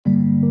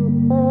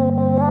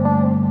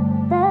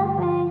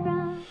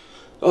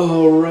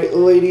Alright,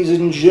 ladies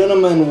and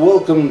gentlemen,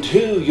 welcome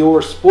to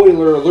your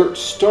spoiler alert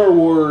Star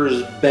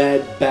Wars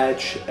Bad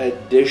Batch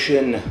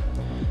edition.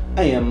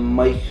 I am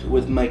Mike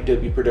with Mike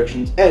W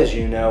Productions, as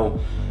you know.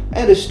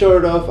 And to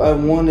start off, I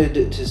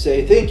wanted to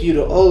say thank you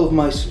to all of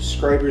my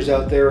subscribers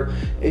out there.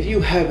 If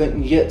you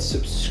haven't yet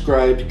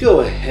subscribed, go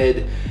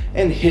ahead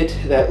and hit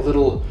that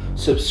little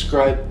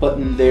subscribe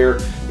button there.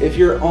 If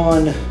you're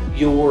on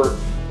your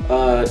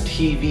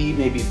TV,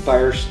 maybe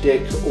Fire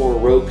Stick or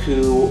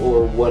Roku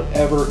or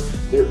whatever,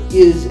 there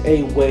is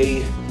a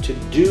way to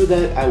do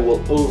that. I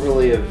will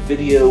overlay a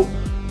video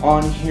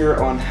on here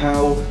on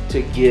how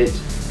to get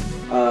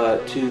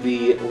to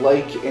the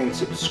like and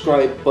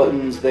subscribe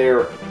buttons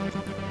there,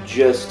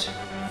 just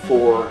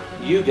for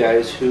you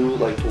guys who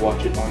like to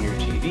watch it on your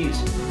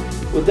TVs.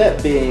 With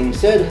that being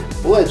said,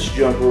 let's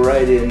jump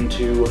right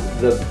into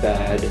the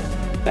Bad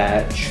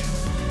Batch.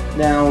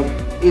 Now,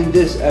 in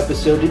this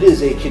episode, it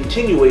is a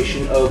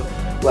continuation of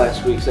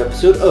last week's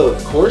episode,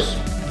 of course.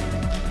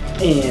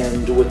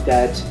 And with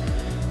that,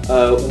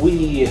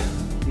 we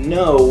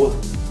know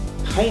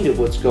kind of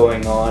what's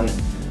going on.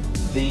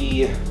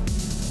 The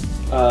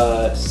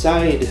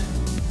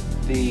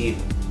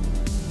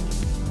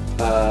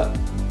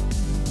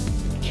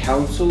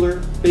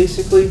counselor,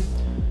 basically,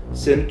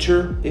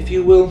 senator, if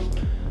you will,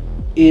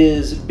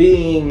 is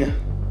being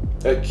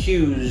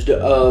accused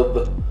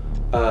of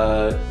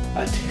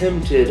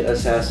attempted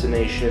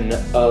assassination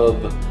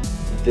of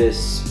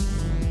this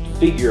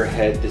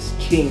figurehead, this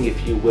king,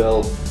 if you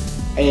will,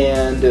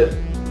 and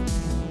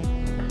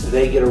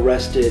they get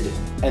arrested,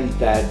 and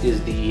that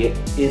is the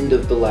end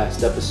of the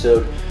last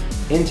episode.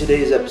 In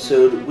today's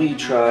episode, we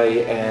try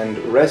and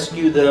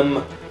rescue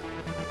them,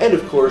 and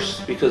of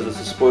course, because this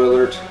is a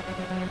spoiler alert,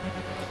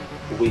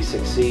 we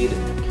succeed.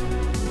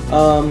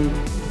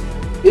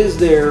 Is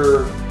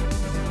there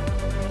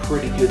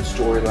pretty good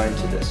storyline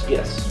to this?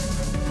 Yes.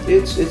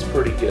 It's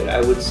pretty good.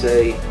 I would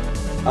say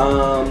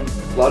a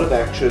lot of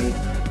action,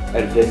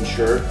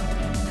 adventure.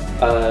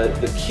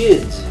 The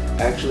kids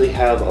actually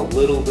have a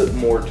little bit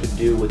more to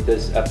do with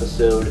this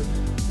episode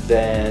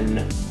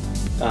than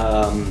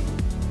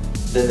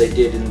they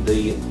did in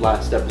the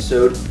last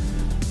episode.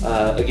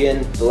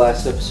 Again, the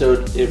last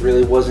episode, it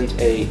really wasn't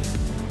a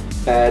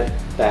Bad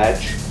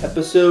Batch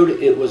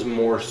episode. It was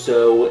more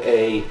so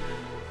a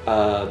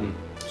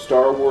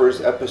Star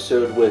Wars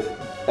episode with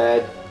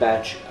Bad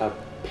Batch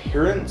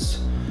appearance.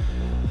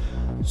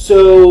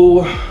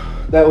 So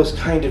that was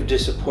kind of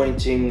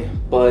disappointing,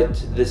 but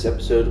this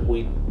episode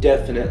we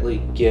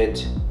definitely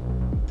get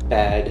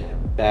Bad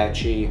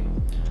Batchy.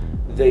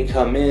 They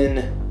come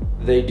in,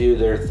 they do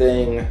their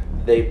thing,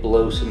 they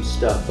blow some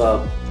stuff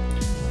up.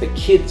 The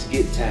kids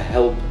get to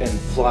help and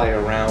fly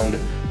around,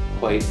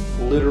 quite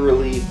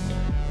literally,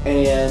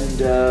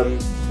 and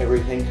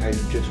everything kind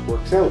of just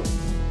works out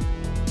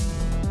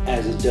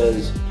as it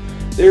does.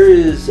 There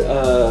is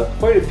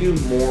quite a few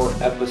more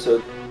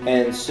episodes,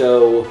 and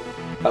so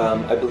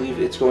I believe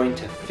it's going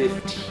to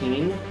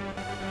 13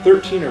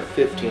 or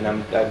 15,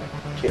 I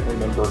can't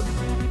remember,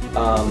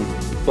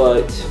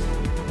 but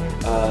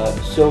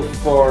so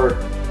far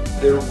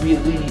there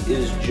really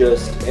is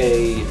just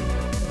a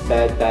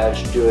Bad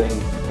Batch doing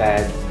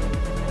Bad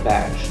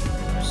Batch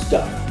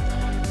stuff.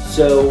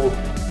 So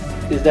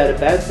is that a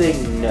bad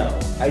thing? No.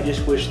 I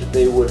just wish that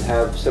they would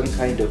have some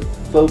kind of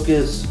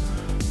focus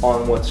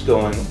on what's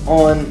going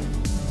on.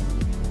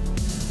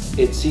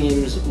 It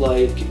seems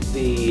like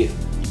the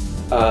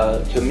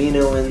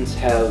Kaminoans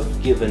have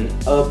given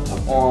up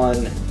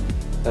on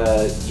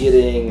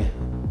getting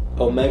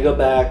Omega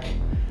back.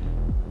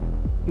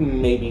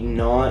 Maybe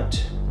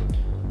not,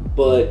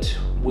 but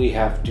we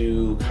have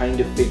to kind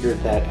of figure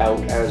that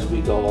out as we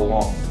go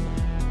along.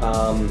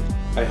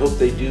 I hope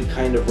they do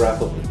kind of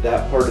wrap up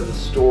that part of the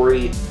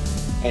story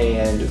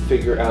and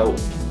figure out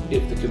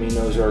if the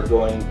Kaminos are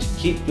going to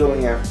keep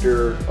going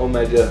after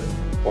Omega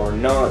or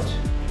not,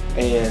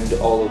 and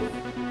all of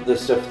the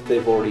stuff that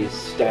they've already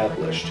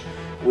established.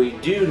 We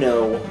do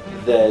know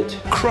that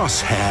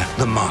Crosshair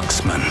the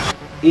Marksman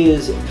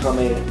is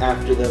coming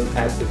after them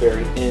at the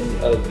very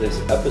end of this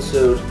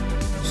episode,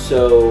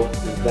 so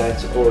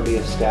that's already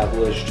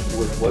established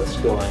with what's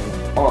going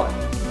on.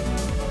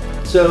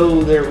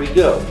 So there we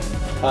go.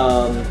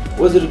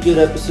 Was it a good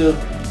episode?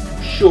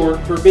 Sure,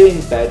 for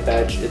being Bad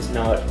Batch, it's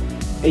not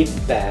a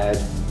bad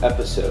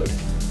episode.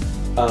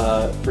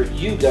 For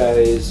you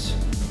guys,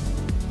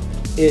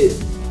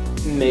 it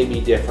may be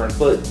different,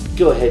 but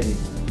go ahead and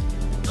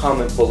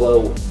comment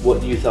below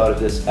what you thought of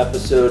this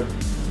episode.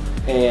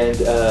 And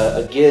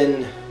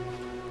again,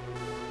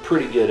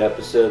 pretty good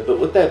episode. But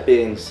with that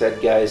being said,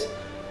 guys,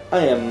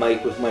 I am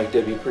Mike with Mike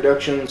W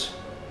Productions.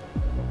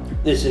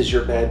 This is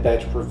your Bad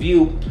Batch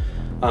review.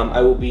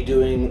 I will be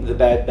doing the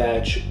Bad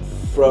Batch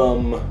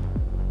from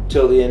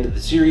till the end of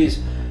the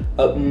series.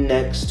 Up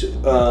next,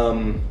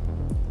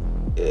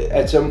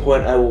 at some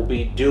point I will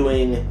be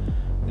doing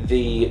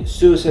the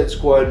Suicide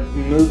Squad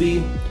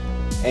movie,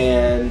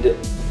 and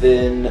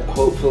then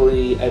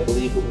hopefully, I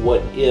believe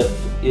What If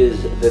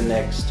is the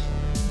next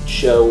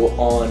show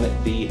on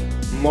the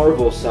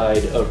Marvel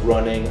side of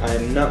running.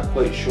 I'm not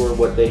quite sure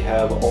what they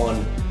have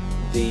on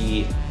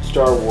the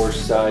Star Wars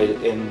side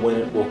and when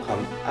it will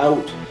come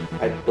out.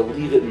 I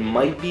believe it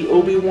might be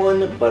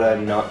Obi-Wan, but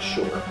I'm not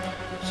sure.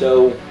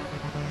 So,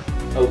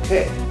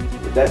 okay.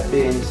 With that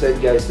being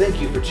said, guys,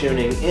 thank you for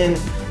tuning in.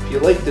 If you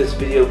like this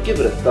video, give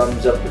it a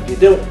thumbs up. If you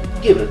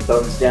don't, give it a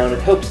thumbs down. It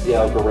helps the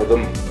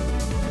algorithm.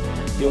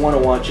 If you want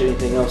to watch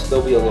anything else,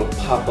 there'll be a little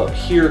pop-up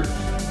here.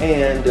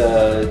 And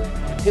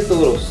hit the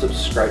little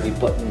subscribe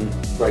button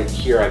right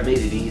here. I made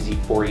it easy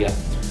for you.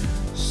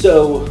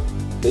 So,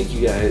 thank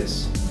you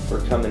guys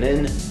for coming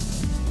in.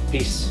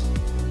 Peace.